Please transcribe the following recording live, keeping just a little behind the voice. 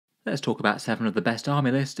Let's talk about 7 of the best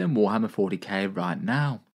army lists in Warhammer 40k right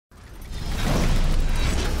now.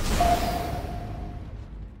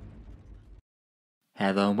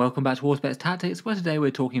 Hello and welcome back to Auspex Tactics, where today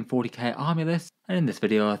we're talking 40k army lists, and in this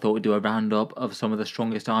video I thought we'd do a roundup of some of the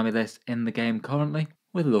strongest army lists in the game currently,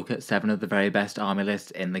 with a look at 7 of the very best army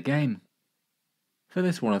lists in the game. For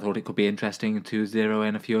this one I thought it could be interesting to zero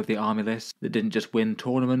in a few of the army lists that didn't just win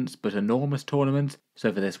tournaments but enormous tournaments.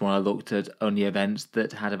 So for this one I looked at only events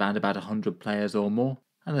that had around about 100 players or more,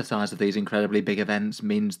 and the size of these incredibly big events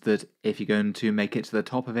means that if you're going to make it to the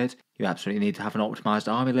top of it, you absolutely need to have an optimised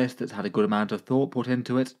army list that's had a good amount of thought put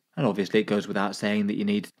into it, and obviously it goes without saying that you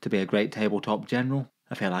need to be a great tabletop general.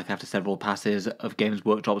 I feel like after several passes of Games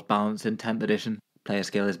Workshop's balance in 10th edition, player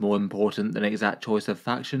skill is more important than exact choice of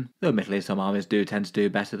faction, though admittedly some armies do tend to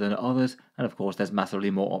do better than others, and of course there's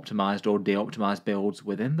massively more optimised or de-optimised builds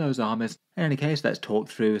within those armies. In any case, let's talk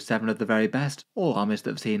through 7 of the very best, all armies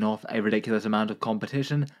that have seen off a ridiculous amount of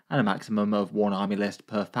competition and a maximum of 1 army list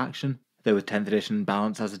per faction. Though with 10th edition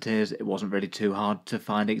balance as it is, it wasn't really too hard to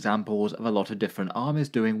find examples of a lot of different armies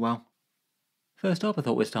doing well. First up, I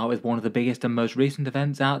thought we'd start with one of the biggest and most recent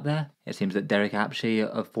events out there. It seems that Derek Apshey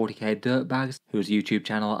of 40k Dirtbags, whose YouTube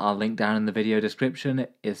channel I'll link down in the video description,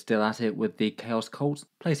 is still at it with the Chaos Cults,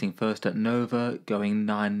 placing first at Nova, going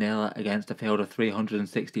 9-0 against a field of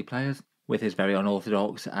 360 players, with his very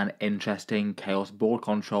unorthodox and interesting Chaos board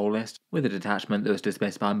control list, with a detachment that was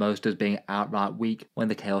dismissed by most as being outright weak when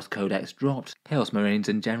the Chaos Codex dropped. Chaos Marines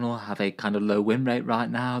in general have a kind of low win rate right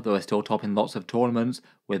now, though they're still topping lots of tournaments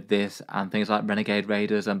with this and things like Renegade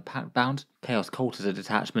Raiders and Pact Bound. Chaos Cult as a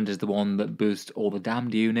detachment is the one that boosts all the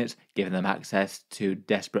damned units, giving them access to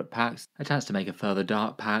desperate pacts, a chance to make a further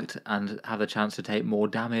Dark Pact and have the chance to take more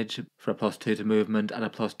damage for a +2 to movement and a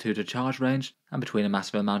 +2 to charge range. And between a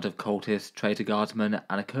massive amount of cultists, traitor guardsmen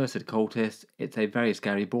and accursed cultists, it's a very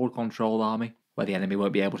scary board control army, where the enemy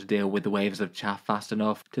won't be able to deal with the waves of chaff fast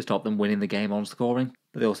enough to stop them winning the game on scoring.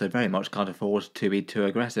 But they also very much can't afford to be too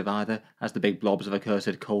aggressive either, as the big blobs of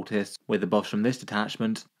accursed cultists with the buffs from this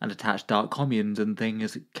detachment and attached dark communes and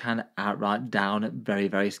things can outright down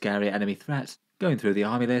very scary enemy threats. Going through the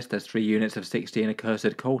army list, there's 3 units of 16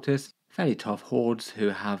 accursed cultists, fairly tough hordes who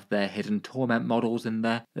have their hidden torment models in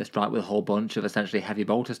there that strike with a whole bunch of essentially heavy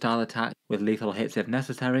bolter style attack with lethal hits if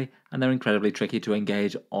necessary, and they're incredibly tricky to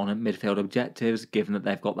engage on midfield objectives given that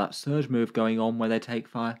they've got that surge move going on where they take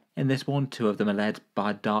fire. In this one, 2 of them are led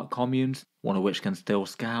by dark communes, one of which can still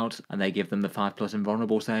scout, and they give them the 5+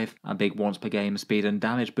 invulnerable save and big once per game speed and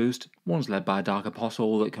damage boost. One's led by a dark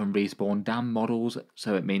apostle that can respawn damn models,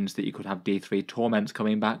 so it means that you could have D3 torments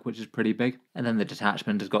coming back, which is pretty big. And then the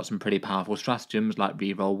detachment has got some pretty powerful stratagems like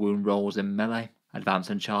reroll wound rolls in melee, advance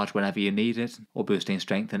and charge whenever you need it, or boosting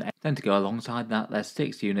strength and then to go alongside that there's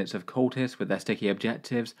 6 units of cultists with their sticky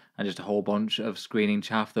objectives and just a whole bunch of screening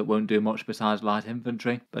chaff that won't do much besides light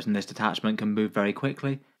infantry, but in this detachment can move very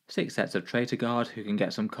quickly. 6 sets of traitor guard who can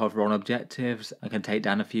get some cover on objectives and can take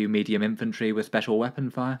down a few medium infantry with special weapon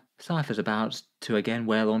fire. Cypher's about to again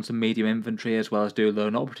wail on some medium infantry as well as do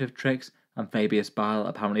lone operative tricks, and Fabius Bile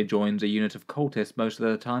apparently joins a unit of cultists most of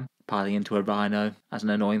the time, piling into a rhino as an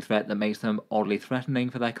annoying threat that makes them oddly threatening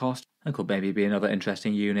for their cost, and could maybe be another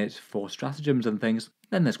interesting unit for stratagems and things.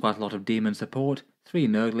 Then there's quite a lot of demon support, 3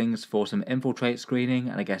 Nurglings for some infiltrate screening,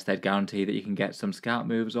 and I guess they'd guarantee that you can get some scout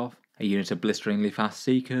moves off. A unit of blisteringly fast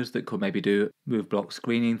Seekers that could maybe do move block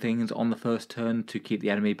screening things on the first turn to keep the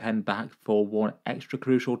enemy penned back for 1 extra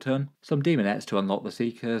crucial turn. Some Demonettes to unlock the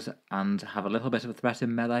Seekers and have a little bit of a threat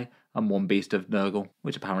in melee, and 1 Beast of Nurgle,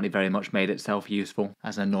 which apparently very much made itself useful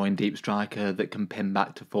as an annoying deep striker that can pin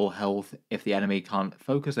back to full health if the enemy can't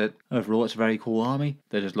focus it. Overall it's a very cool army.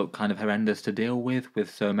 They just look kind of horrendous to deal with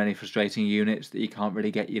so many frustrating units that you can't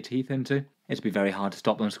really get your teeth into. It'd be very hard to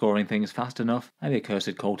stop them scoring things fast enough, and the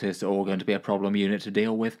accursed cultists are all going to be a problem unit to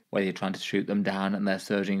deal with, whether you're trying to shoot them down and they're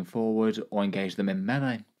surging forward or engage them in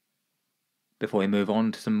melee. Before we move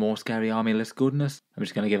on to some more scary army list goodness, I'm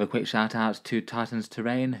just going to give a quick shout out to Titans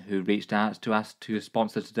Terrain, who reached out to us to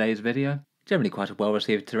sponsor today's video. Generally quite a well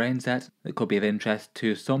received terrain set that could be of interest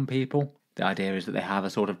to some people. The idea is that they have a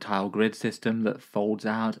sort of tile grid system that folds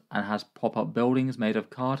out and has pop-up buildings made of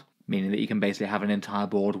card, meaning that you can basically have an entire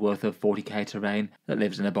board worth of 40k terrain that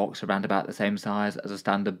lives in a box around about the same size as a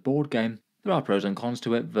standard board game. There are pros and cons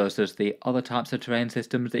to it versus the other types of terrain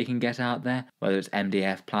systems that you can get out there, whether it's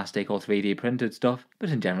MDF, plastic or 3D printed stuff, but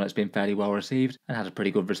in general it's been fairly well received and had a pretty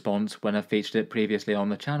good response when I've featured it previously on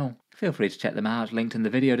the channel. Feel free to check them out, linked in the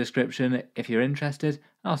video description if you're interested.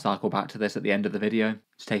 I'll cycle back to this at the end of the video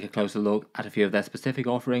to take a closer look at a few of their specific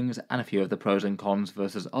offerings and a few of the pros and cons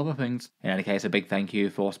versus other things. In any case, a big thank you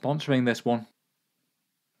for sponsoring this one.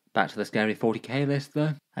 Back to the scary 40k list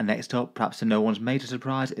though, and next up, perhaps to no one's major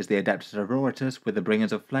surprise, is the Adepta Sororitas with the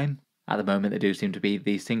Bringers of Flame. At the moment they do seem to be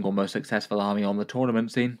the single most successful army on the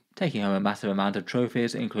tournament scene, taking home a massive amount of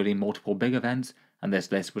trophies including multiple big events, and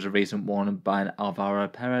this list was a recent one by an Alvaro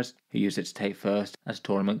Perez who used it to take first at a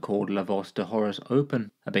tournament called La Voz de Horus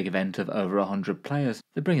Open, a big event of over 100 players.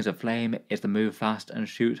 The Bringers of Flame is the move fast and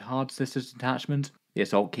shoot hard sisters detachment, the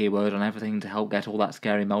assault keyword on everything to help get all that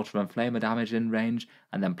scary melter and flamer damage in range,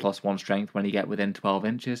 and then +1 strength when you get within 12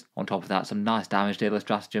 inches. On top of that, some nice damage dealer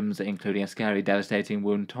stratagems, including a scary devastating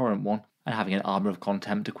wound torrent one, and having an armour of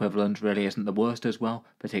contempt equivalent really isn't the worst as well,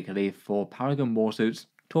 particularly for Paragon warsuits.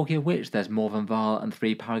 Talking of which, there's Morven Val and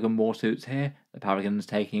 3 Paragon warsuits here, the Paragons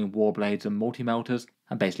taking Warblades and Multi-Melters,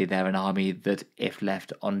 and basically they're an army that, if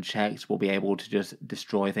left unchecked, will be able to just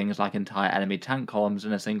destroy things like entire enemy tank columns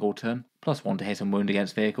in a single turn. +1 to hit and wound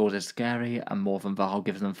against vehicles is scary, and Morven Val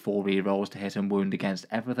gives them 4 rerolls to hit and wound against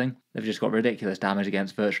everything. They've just got ridiculous damage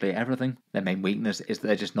against virtually everything. Their main weakness is that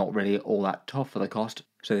they're just not really all that tough for the cost,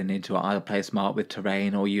 so they need to either play smart with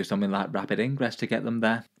terrain or use something like Rapid Ingress to get them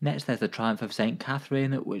there. Next there's the Triumph of St.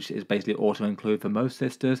 Catherine, which is basically auto-include for most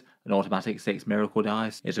sisters, an automatic 6 miracle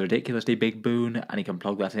dice. It's a ridiculously big boon, and you can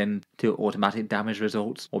plug that in to automatic damage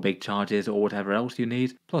results, or big charges, or whatever else you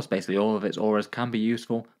need. Plus basically all of its auras can be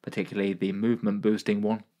useful, particularly the movement boosting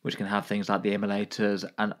one, which can have things like the immolators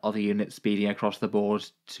and other units speeding across the board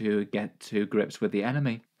to get to grips with the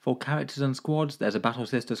enemy. For characters and squads, there's a Battle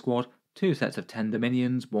Sister squad, 2 sets of 10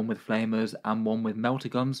 Dominions, 1 with Flamers and 1 with Melter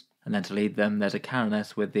Guns, and then to lead them there's a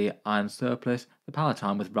Caroness with the Iron Surplice, the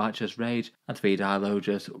Palatine with Righteous Rage, and 3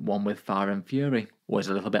 Dialogus, 1 with Fire and Fury. Always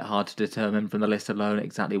a little bit hard to determine from the list alone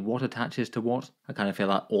exactly what attaches to what. I kind of feel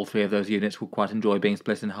like all 3 of those units would quite enjoy being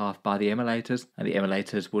split in half by the Immolators, and the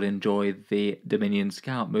Immolators would enjoy the Dominion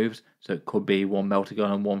Scout moves, so it could be 1 Melter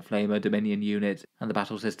Gun and 1 Flamer Dominion unit, and the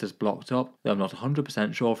Battle Sisters blocked up, though I'm not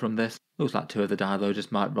 100% sure from this. Looks like 2 of the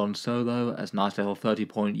Dialogus might run solo as nice little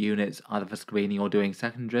 30-point units either for screening or doing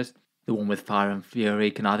secondaries. The one with Fire and Fury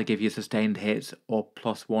can either give you sustained hits or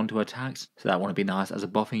 +1 to attacks, so that one would be nice as a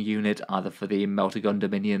buffing unit either for the Melter Gun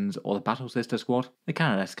Dominions or the Battle Sister squad. The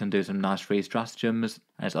Caroness can do some nice free stratagems,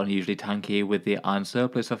 and it's unusually tanky with the Iron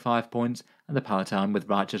Surplice for 5 points, and the Palatine with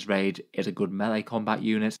Righteous Rage is a good melee combat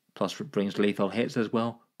unit, plus brings lethal hits as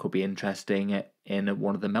well. Could be interesting in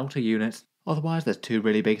one of the Melter units. Otherwise, there's 2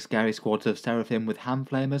 really big scary squads of Seraphim with Hand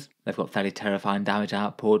Flamers. They've got fairly terrifying damage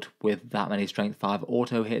output with that many Strength 5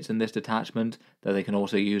 auto hits in this detachment, though they can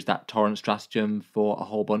also use that Torrent stratagem for a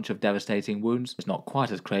whole bunch of devastating wounds. It's not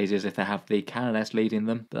quite as crazy as if they have the Caroness leading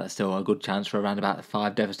them, but that's still a good chance for around about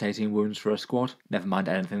 5 devastating wounds for a squad. Never mind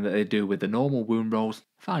anything that they do with the normal wound rolls.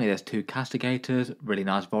 Finally, there's 2 Castigators, really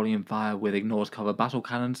nice volume fire with ignores cover battle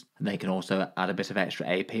cannons, and they can also add a bit of extra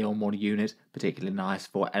AP on one unit, particularly nice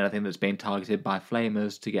for anything that's being targeted by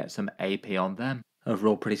Flamers to get some AP on them.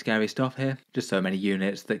 Overall pretty scary stuff here, just so many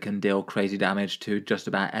units that can deal crazy damage to just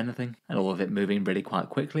about anything, and all of it moving really quite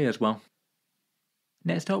quickly as well.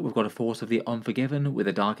 Next up we've got a Force of the Unforgiven with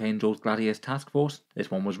a Dark Angels Gladius task force.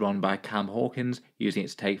 This one was run by Cam Hawkins, using it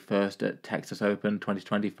to take first at Texas Open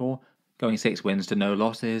 2024, going 6 wins to no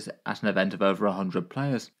losses at an event of over 100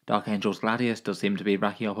 players. Dark Angels Gladius does seem to be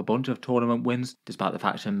racking up a bunch of tournament wins, despite the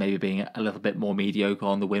faction maybe being a little bit more mediocre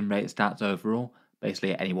on the win rate stats overall.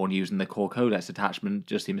 Basically anyone using the core codex attachment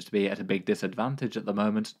just seems to be at a big disadvantage at the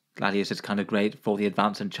moment. Gladius is kind of great for the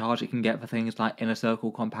advance and charge it can get for things like Inner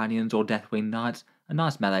Circle Companions or Deathwing Knights, a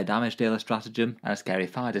nice melee damage dealer stratagem, and a scary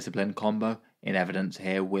fire discipline combo, in evidence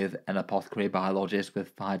here with an Apothecary Biologist with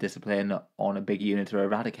fire discipline on a big unit of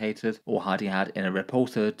Eradicators, or hiding out in a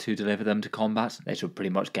Repulsor to deliver them to combat. They should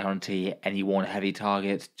pretty much guarantee any one heavy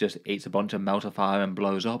target just eats a bunch of Melter Fire and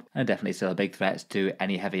blows up, and definitely still a big threat to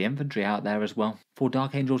any heavy infantry out there as well. For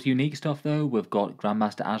Dark Angels unique stuff though, we've got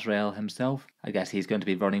Grandmaster Azrael himself. I guess he's going to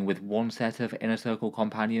be running with 1 set of Inner Circle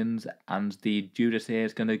Companions, and the Judas here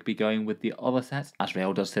is going to be going with the other set.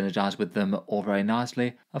 Azrael does synergize with them all very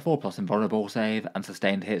nicely, a 4+ invulnerable save and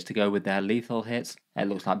sustained hits to go with their lethal hits. It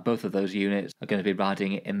looks like both of those units are going to be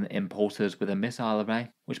riding in Impulsors with a missile array,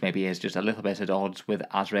 which maybe is just a little bit at odds with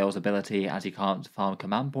Azrael's ability as he can't farm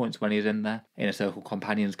command points when he's in there. Inner Circle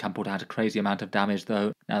Companions can put out a crazy amount of damage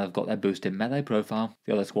though, now they've got their boosted melee profile.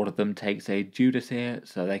 The other squad of them takes a Judas here,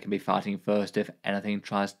 so they can be fighting first if anything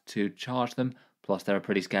tries to charge them, plus they're a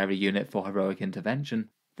pretty scary unit for heroic intervention.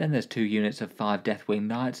 Then there's 2 units of 5 Deathwing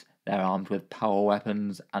Knights, They're armed with power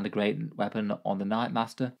weapons and a great weapon on the Knight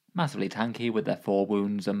Master, massively tanky with their 4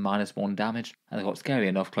 wounds and -1 damage, and they've got scary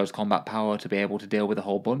enough close combat power to be able to deal with a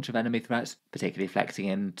whole bunch of enemy threats, particularly flexing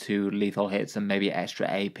into lethal hits and maybe extra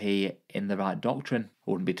AP in the right doctrine.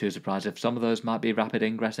 I wouldn't be too surprised if some of those might be rapid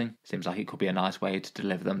ingressing. Seems like it could be a nice way to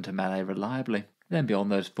deliver them to melee reliably. Then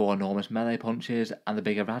beyond those 4 enormous melee punches and the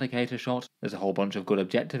big Eradicator shot, there's a whole bunch of good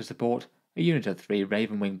objective support. A unit of 3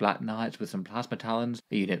 Ravenwing Black Knights with some Plasma Talons,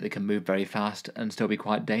 a unit that can move very fast and still be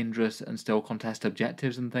quite dangerous and still contest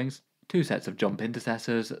objectives and things. 2 sets of Jump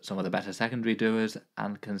Intercessors, some of the better secondary doers,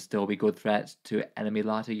 and can still be good threats to enemy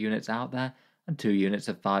lighter units out there, and 2 units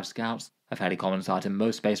of 5 Scouts, a fairly common sight in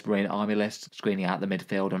most Space Marine army lists, screening out the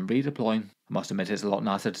midfield and redeploying. I must admit it's a lot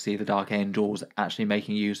nicer to see the Dark Angels actually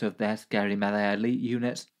making use of their scary melee elite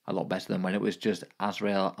units, a lot better than when it was just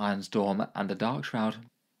Azrael, Ironstorm and a Darkshroud.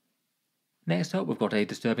 Next up, we've got a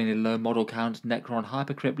disturbingly low model count Necron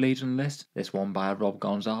Hypercrypt Legion list, this one by Rob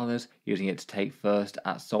Gonzalez, using it to take first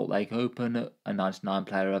at Salt Lake Open, a 99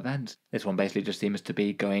 player event. This one basically just seems to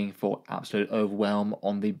be going for absolute overwhelm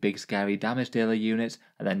on the big scary damage dealer units,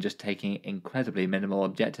 and then just taking incredibly minimal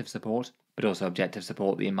objective support, but also objective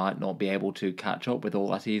support that you might not be able to catch up with all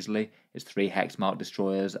that easily. It's 3 Hexmark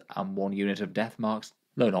destroyers and 1 unit of Deathmarks.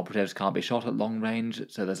 Lone operatives can't be shot at long range,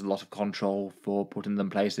 so there's a lot of control for putting them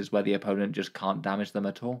places where the opponent just can't damage them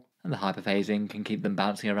at all. And the hyperphasing can keep them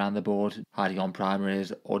bouncing around the board, hiding on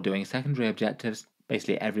primaries or doing secondary objectives.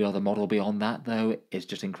 Basically every other model beyond that, though, is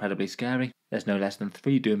just incredibly scary. There's no less than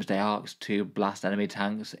 3 Doomsday Arcs to blast enemy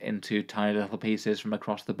tanks into tiny little pieces from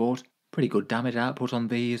across the board. Pretty good damage output on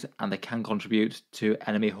these, and they can contribute to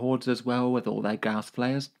enemy hordes as well with all their Gauss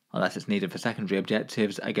flares. Unless it's needed for secondary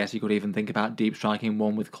objectives, I guess you could even think about deep striking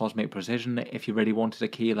one with cosmic precision if you really wanted a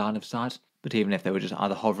key line of sight. But even if they were just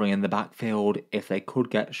either hovering in the backfield, if they could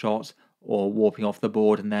get shots, or warping off the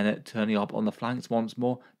board and then turning up on the flanks once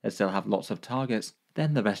more, they'd still have lots of targets.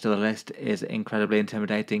 Then the rest of the list is incredibly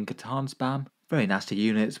intimidating Catan spam. Very nasty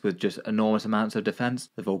units with just enormous amounts of defense.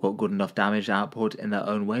 They've all got good enough damage output in their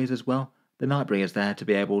own ways as well. The Nightbringer's there to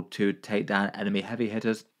be able to take down enemy heavy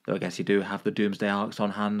hitters, though I guess you do have the Doomsday Arcs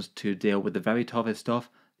on hand to deal with the very toughest stuff.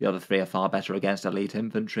 The other 3 are far better against elite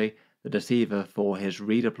infantry. The Deceiver for his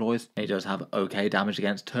redeploys. He does have okay damage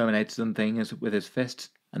against Terminators and things with his fists.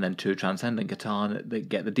 And then 2 Transcendent Catan that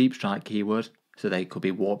get the Deep Strike keyword, so they could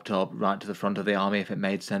be warped up right to the front of the army if it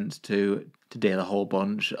made sense to deal a whole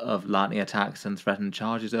bunch of lightning attacks and threatened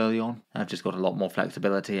charges early on. I've just got a lot more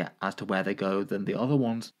flexibility as to where they go than the other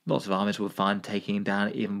ones. Lots of armies will find taking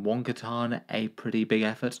down even 1 Catan a pretty big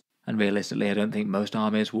effort, and realistically I don't think most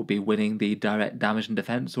armies will be winning the direct damage and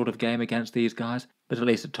defense sort of game against these guys, but at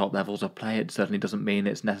least at top levels of play it certainly doesn't mean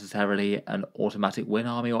it's necessarily an automatic win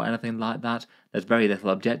army or anything like that. There's very little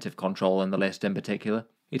objective control in the list in particular.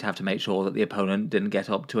 You'd have to make sure that the opponent didn't get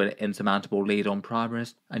up to an insurmountable lead on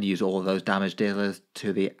primaries and use all of those damage dealers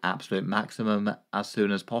to the absolute maximum as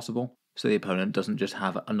soon as possible, so the opponent doesn't just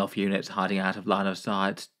have enough units hiding out of line of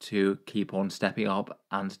sight to keep on stepping up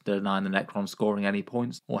and denying the Necrons scoring any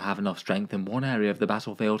points, or have enough strength in one area of the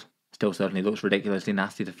battlefield. Still certainly looks ridiculously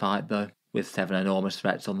nasty to fight though, with 7 enormous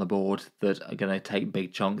threats on the board that are going to take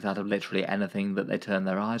big chunks out of literally anything that they turn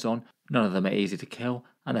their eyes on. None of them are easy to kill,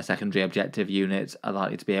 and their secondary objective units are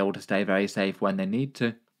likely to be able to stay very safe when they need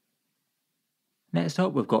to. Next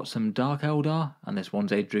up we've got some Dark Eldar, and this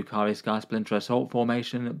one's a Drukhari Skysplinter assault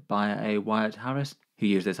formation by a Wyatt Harris, who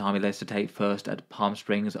used this army list to take first at Palm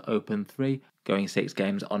Springs Open 3, going 6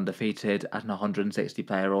 games undefeated at an 160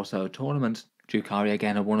 player or so tournament. Drukhari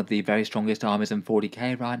again are one of the very strongest armies in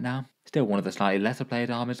 40k right now, still one of the slightly lesser played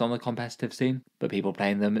armies on the competitive scene, but people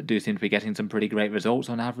playing them do seem to be getting some pretty great results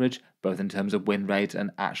on average, both in terms of win rate and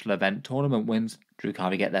actual event tournament wins.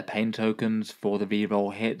 Drukhari get their pain tokens for the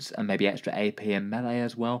reroll hits and maybe extra AP and melee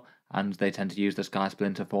as well, and they tend to use the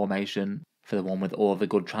Skysplinter formation for the one with all of the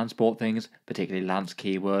good transport things, particularly Lance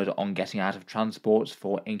keyword on getting out of transports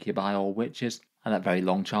for Incubi or Witches, and that very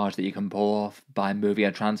long charge that you can pull off by moving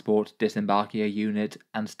a transport, disembarking a unit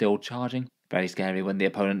and still charging. Very scary when the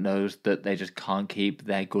opponent knows that they just can't keep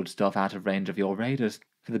their good stuff out of range of your raiders.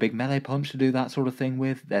 For the big melee punch to do that sort of thing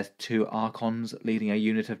with, there's 2 Archons leading a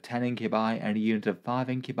unit of 10 Incubi and a unit of 5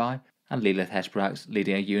 Incubi, and Lilith Heshbrax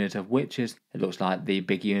leading a unit of Witches. It looks like the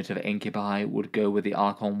big unit of Incubi would go with the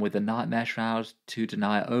Archon with the Nightmare Shrouds to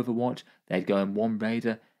deny Overwatch. They'd go in one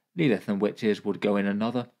Raider, Lilith and Witches would go in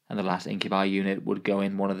another, and the last Incubi unit would go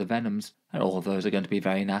in one of the Venoms, and all of those are going to be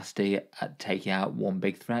very nasty at taking out one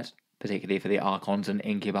big threat, particularly for the Archons and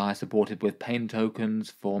Incubi supported with pain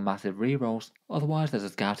tokens for massive rerolls. Otherwise there's a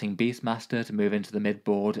Scouting Beastmaster to move into the mid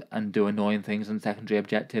board and do annoying things and secondary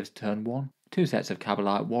objectives turn 1. 2 sets of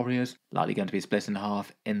Cabalite warriors, likely going to be split in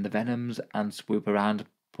half in the Venoms and swoop around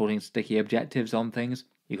putting sticky objectives on things.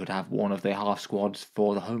 You could have one of the half squads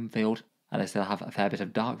for the home field, and they still have a fair bit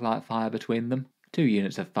of dark light fire between them. 2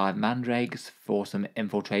 units of 5 mandrakes for some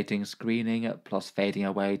infiltrating screening plus fading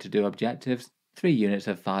away to do objectives. 3 units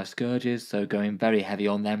of 5 scourges, so going very heavy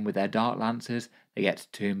on them with their dark lances. They get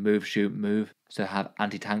to move, shoot, move, so have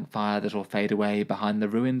anti-tank fire that will fade away behind the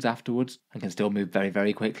ruins afterwards, and can still move very,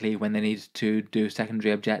 very quickly when they need to do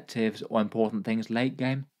secondary objectives or important things late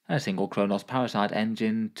game. And a single Kronos Parasite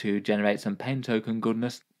engine to generate some pain token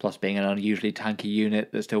goodness, plus being an unusually tanky unit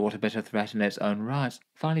that's still got a bit of threat in its own right.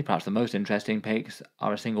 Finally, perhaps the most interesting picks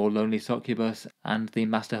are a single Lonely Succubus and the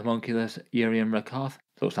Master Homunculus Urian Rakath.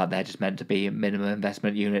 Looks like they're just meant to be minimum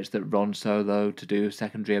investment units that run solo to do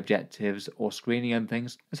secondary objectives or screening and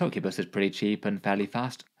things. The Succubus is pretty cheap and fairly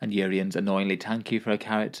fast, and Urian's annoyingly tanky for a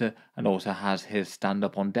character and also has his stand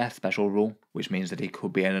up on death special rule, which means that he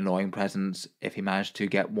could be an annoying presence if he managed to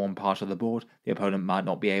get one part of the board. The opponent might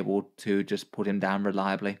not be able to just put him down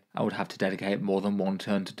reliably. I would have to dedicate more than one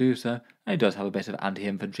turn to do so, and he does have a bit of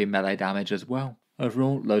anti-infantry melee damage as well.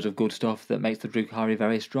 Overall, loads of good stuff that makes the Drukhari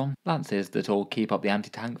very strong. Lances that all keep up the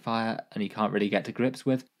anti-tank fire and you can't really get to grips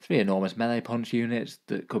with. 3 enormous melee punch units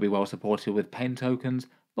that could be well supported with pain tokens.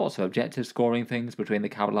 Lots of objective scoring things between the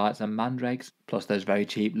Cabalites and Mandrakes, plus those very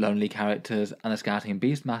cheap lonely characters and a scouting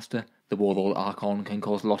Beastmaster. The Warlord Archon can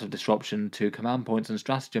cause a lot of disruption to command points and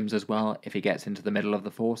stratagems as well if he gets into the middle of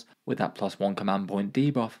the force with that +1 command point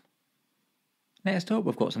debuff. Next up,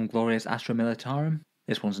 we've got some glorious Astra Militarum.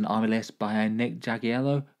 This one's an army list by a Nick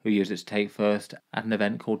Jagiello, who used it to take first at an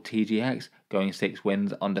event called TGX, going 6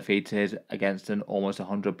 wins undefeated against an almost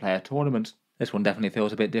 100 player tournament. This one definitely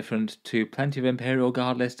feels a bit different to plenty of Imperial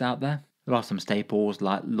Guard lists out there. There are some staples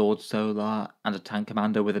like Lord Solar and a tank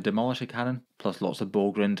commander with a demolisher cannon, plus lots of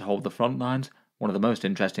Borgren to hold the front lines. One of the most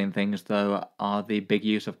interesting things though are the big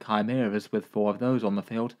use of chimeras with 4 of those on the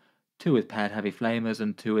field. 2 with paired heavy flamers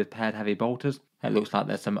and 2 with paired heavy bolters. It looks like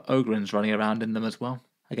there's some Ogrins running around in them as well.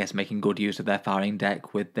 I guess making good use of their firing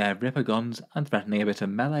deck with their Ripper guns and threatening a bit of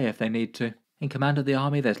melee if they need to. In command of the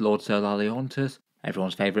army there's Lord Solar Leontus.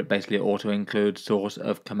 Everyone's favourite basically auto-includes source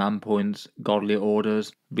of command points, godly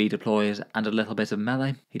orders, redeploys and a little bit of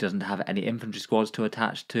melee. He doesn't have any infantry squads to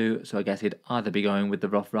attach to, so I guess he'd either be going with the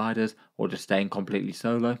Rough Riders or just staying completely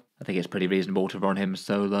solo. I think it's pretty reasonable to run him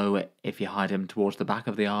solo if you hide him towards the back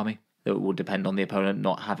of the army. It would depend on the opponent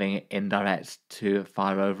not having indirects to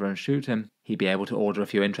fire over and shoot him. He'd be able to order a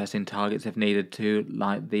few interesting targets if needed to,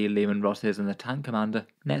 like the Lehman Rosses and the Tank Commander.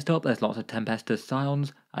 Next up, there's lots of Tempestus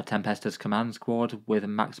Scions, a Tempestus command squad with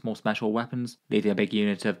maximal special weapons, leading a big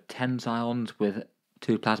unit of 10 Scions with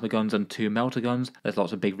 2 plasma guns and 2 melter guns. There's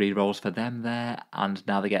lots of big rerolls for them there, and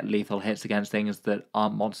now they get lethal hits against things that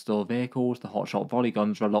aren't monster vehicles. The hotshot volley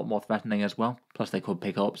guns are a lot more threatening as well. Plus they could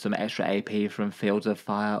pick up some extra AP from Fields of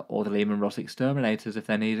Fire or the Lehman Ross Exterminators if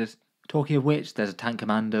they need it. Talking of which, there's a tank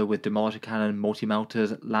commander with Demolisher Cannon,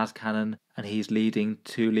 multi-melters, las cannon, and he's leading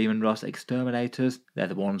 2 Lehman Ross Exterminators. They're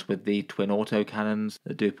the ones with the twin auto cannons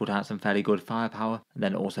that do put out some fairly good firepower, and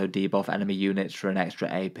then also debuff enemy units for an extra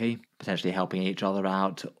AP, potentially helping each other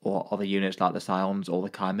out, or other units like the Scions or the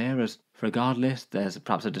Chimeras. For a guard list, there's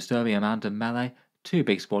perhaps a disturbing amount of melee, 2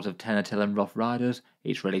 big squads of Tenatilan Rough Riders,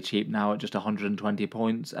 each really cheap now at just 120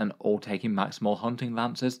 points and all taking maximal hunting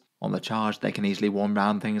lances. On the charge they can easily one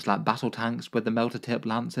round things like battle tanks with the melter tip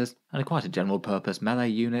lances, and are quite a general purpose melee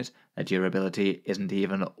unit. Their durability isn't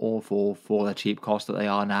even awful for the cheap cost that they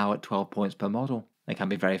are now at 12 points per model. They can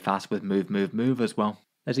be very fast with move as well.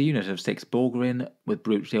 There's a unit of 6 Borgrin with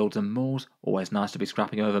brute shields and maws, always nice to be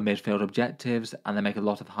scrapping over midfield objectives, and they make a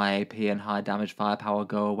lot of high AP and high damage firepower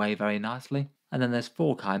go away very nicely. And then there's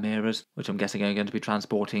 4 Chimeras, which I'm guessing are going to be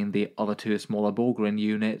transporting the other 2 smaller Borgrin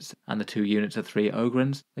units and the 2 units of 3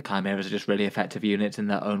 Ogrins. The Chimeras are just really effective units in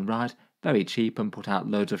their own right, very cheap and put out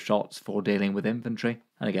loads of shots for dealing with infantry,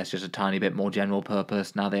 and I guess just a tiny bit more general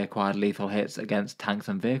purpose now they acquired lethal hits against tanks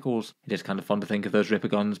and vehicles. It is kind of fun to think of those Ripper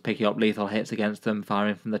guns picking up lethal hits against them,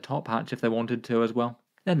 firing from the top hatch if they wanted to as well.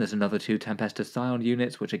 Then there's another 2 Tempestus Scion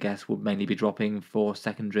units, which I guess would mainly be dropping for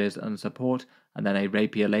secondaries and support, and then a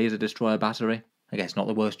Rapier Laser Destroyer battery. I guess not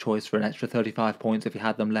the worst choice for an extra 35 points if you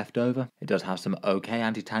had them left over. It does have some okay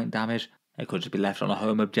anti-tank damage. It could just be left on a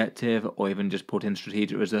home objective, or even just put in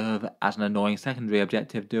strategic reserve as an annoying secondary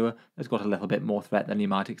objective doer that's got a little bit more threat than you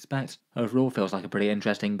might expect. Overall feels like a pretty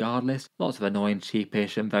interesting guard list. Lots of annoying,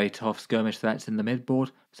 cheapish and very tough skirmish threats in the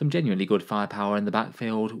midboard. Some genuinely good firepower in the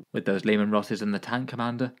backfield with those Lehman Rosses and the Tank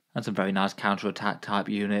Commander. And some very nice counter-attack type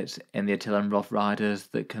units in the Attilan Rough Riders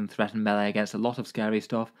that can threaten melee against a lot of scary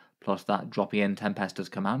stuff, plus that dropping in Tempestus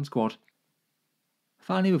command squad.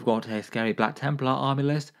 Finally, we've got a scary Black Templar army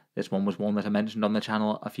list. This one was one that I mentioned on the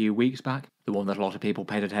channel a few weeks back, the one that a lot of people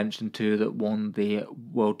paid attention to that won the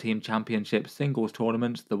World Team Championship singles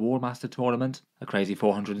tournament, the Warmaster tournament, a crazy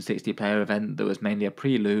 460 player event that was mainly a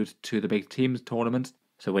prelude to the big teams tournament.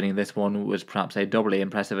 So winning this one was perhaps a doubly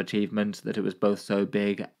impressive achievement, that it was both so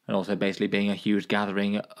big and also basically being a huge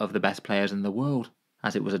gathering of the best players in the world.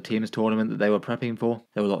 As it was a teams tournament that they were prepping for,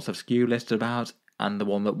 there were lots of skew lists about, and the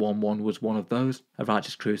one that won one was one of those, a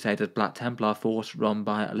Righteous Crusaders Black Templar force run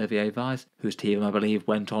by Olivier Weiss, whose team I believe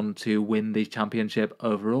went on to win the championship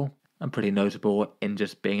overall, and pretty notable in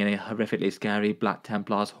just being a horrifically scary Black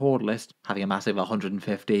Templars horde list, having a massive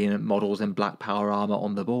 115 models in black power armour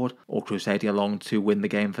on the board, all crusading along to win the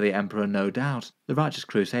game for the Emperor no doubt. The Righteous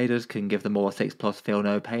Crusaders can give them all a 6+ feel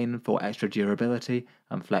no pain for extra durability,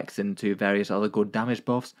 and flex into various other good damage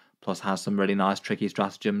buffs, plus has some really nice tricky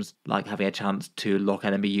stratagems, like having a chance to lock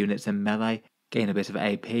enemy units in melee, gain a bit of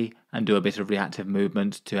AP, and do a bit of reactive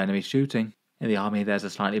movement to enemy shooting. In the army there's a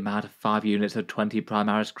slightly mad 5 units of 20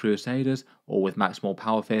 Primaris Crusaders, all with maximal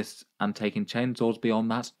power fists and taking chainswords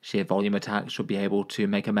beyond that. Sheer volume attacks should be able to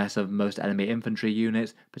make a mess of most enemy infantry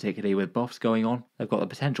units, particularly with buffs going on. They've got the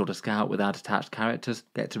potential to scout without attached characters,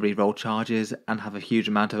 get to reroll charges, and have a huge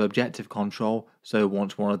amount of objective control, so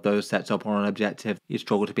once one of those sets up on an objective, you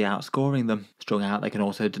struggle to be outscoring them. Strung out, they can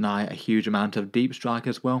also deny a huge amount of deep strike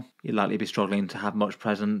as well. You'd likely be struggling to have much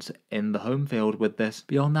presence in the home field with this.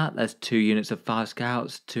 Beyond that, there's 2 units of 5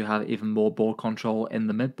 scouts to have even more board control in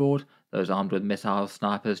the midboard, those armed with missiles,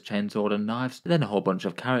 snipers, chainsword and knives, then a whole bunch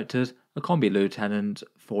of characters, a combi lieutenant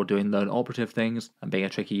for doing lone operative things and being a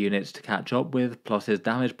tricky unit to catch up with, plus his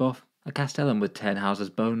damage buff, a Castellan with 10 Houses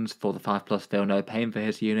Bones for the 5+ feel no pain for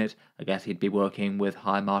his unit. I guess he'd be working with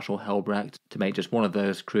High Marshal Helbrecht to make just one of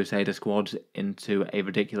those Crusader squads into a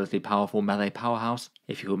ridiculously powerful melee powerhouse.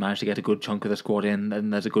 If you could manage to get a good chunk of the squad in, then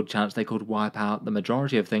there's a good chance they could wipe out the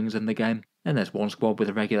majority of things in the game. Then there's one squad with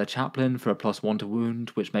a regular chaplain for a +1 to wound,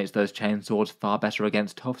 which makes those chainswords far better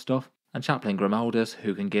against tough stuff, and Chaplain Grimaldus,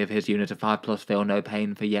 who can give his unit a 5+ feel no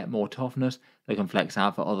pain for yet more toughness, that can flex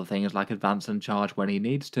out for other things like advance and charge when he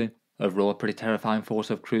needs to. Overall, a pretty terrifying force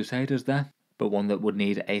of Crusaders there, but one that would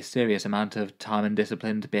need a serious amount of time and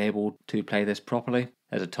discipline to be able to play this properly.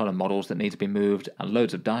 There's a ton of models that need to be moved, and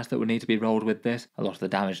loads of dice that would need to be rolled with this. A lot of the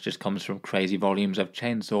damage just comes from crazy volumes of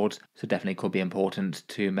chainswords, so definitely could be important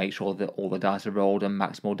to make sure that all the dice are rolled and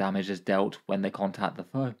maximal damage is dealt when they contact the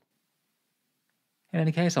foe. In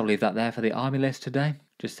any case, I'll leave that there for the army list today.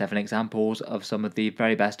 Just 7 examples of some of the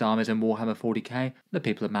very best armies in Warhammer 40k that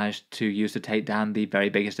people have managed to use to take down the very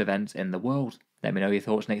biggest events in the world. Let me know your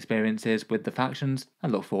thoughts and experiences with the factions,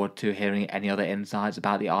 and look forward to hearing any other insights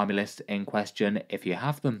about the army list in question if you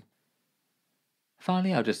have them.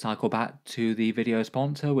 Finally, I'll just cycle back to the video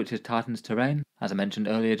sponsor, which is Titan's Terrain. As I mentioned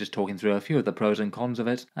earlier, just talking through a few of the pros and cons of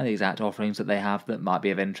it, and the exact offerings that they have that might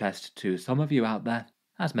be of interest to some of you out there.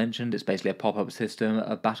 As mentioned, it's basically a pop-up system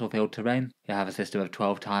of battlefield terrain. You have a system of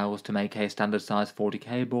 12 tiles to make a standard size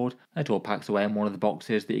 40k board. It all packs away in one of the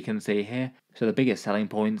boxes that you can see here. So the biggest selling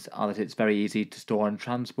points are that it's very easy to store and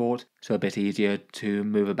transport, so a bit easier to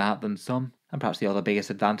move about than some. And perhaps the other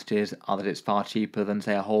biggest advantages are that it's far cheaper than,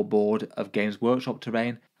 say, a whole board of Games Workshop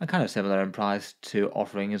terrain, and kind of similar in price to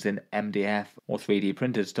offerings in MDF or 3D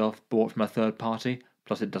printed stuff bought from a third party.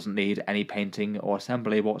 Plus it doesn't need any painting or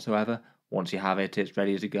assembly whatsoever. Once you have it, it's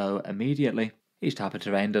ready to go immediately. Each type of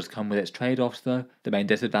terrain does come with its trade-offs though. The main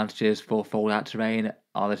disadvantages for fold-out terrain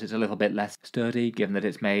are that it's a little bit less sturdy, given that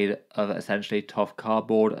it's made of essentially tough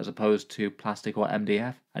cardboard as opposed to plastic or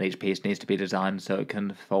MDF, and each piece needs to be designed so it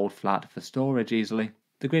can fold flat for storage easily.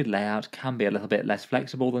 The grid layout can be a little bit less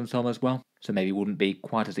flexible than some as well, so maybe wouldn't be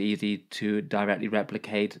quite as easy to directly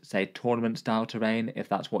replicate, say, tournament-style terrain if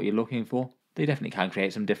that's what you're looking for. They definitely can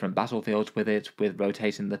create some different battlefields with it, with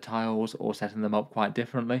rotating the tiles or setting them up quite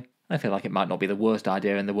differently. I feel like it might not be the worst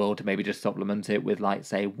idea in the world to maybe just supplement it with, like,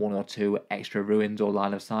 say, 1 or 2 extra ruins or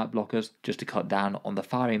line of sight blockers, just to cut down on the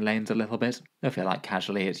firing lanes a little bit. I feel like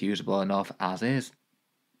casually it's usable enough as is.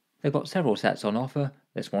 They've got several sets on offer.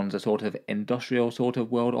 This one's a sort of industrial sort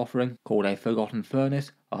of world offering called a Forgotten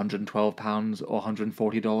Furnace, £112 or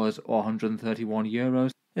 $140 or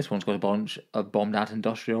 €131. This one's got a bunch of bombed out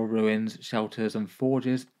industrial ruins, shelters and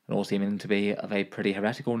forges, and all seeming to be of a pretty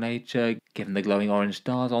heretical nature, given the glowing orange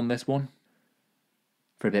stars on this one.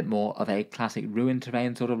 For a bit more of a classic ruin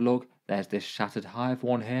terrain sort of look, there's this Shattered Hive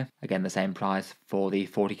one here. Again, the same price for the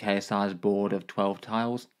 40k size board of 12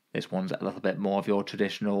 tiles. This one's a little bit more of your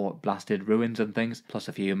traditional blasted ruins and things, plus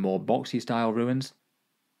a few more boxy style ruins.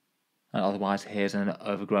 And otherwise, here's an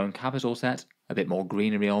overgrown capital set, a bit more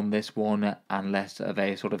greenery on this one and less of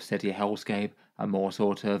a sort of city hellscape a more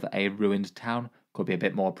sort of a ruined town could be a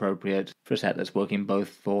bit more appropriate for a set that's working both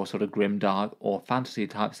for sort of grim dark or fantasy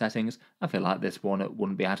type settings. I feel like this one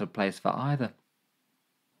wouldn't be out of place for either.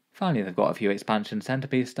 Finally, they've got a few expansion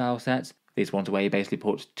centerpiece style sets. These ones are where you basically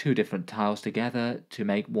put two different tiles together to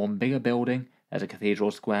make one bigger building. There's a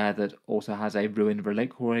cathedral square that also has a ruined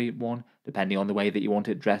reliquary one, depending on the way that you want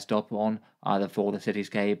it dressed up on, either for the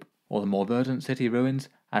cityscape or the more verdant city ruins,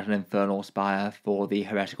 and an infernal spire for the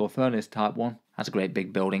heretical furnace type one. That's a great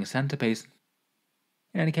big building centerpiece.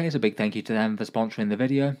 In any case, a big thank you to them for sponsoring the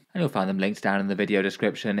video, and you'll find them links down in the video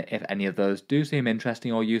description if any of those do seem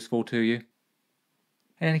interesting or useful to you.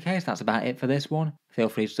 In any case, that's about it for this one. Feel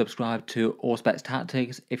free to subscribe to Auspex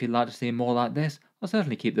Tactics if you'd like to see more like this. I'll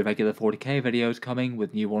certainly keep the regular 40k videos coming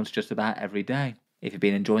with new ones just about every day. If you've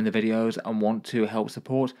been enjoying the videos and want to help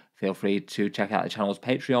support, feel free to check out the channel's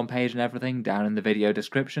Patreon page and everything down in the video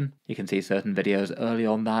description. You can see certain videos early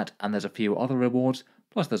on that, and there's a few other rewards.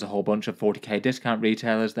 Plus there's a whole bunch of 40k discount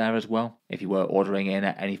retailers there as well. If you were ordering in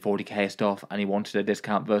any 40k stuff and you wanted a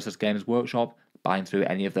discount versus Games Workshop, buying through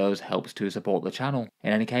any of those helps to support the channel.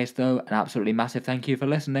 In any case though, an absolutely massive thank you for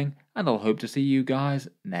listening, and I'll hope to see you guys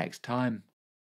next time.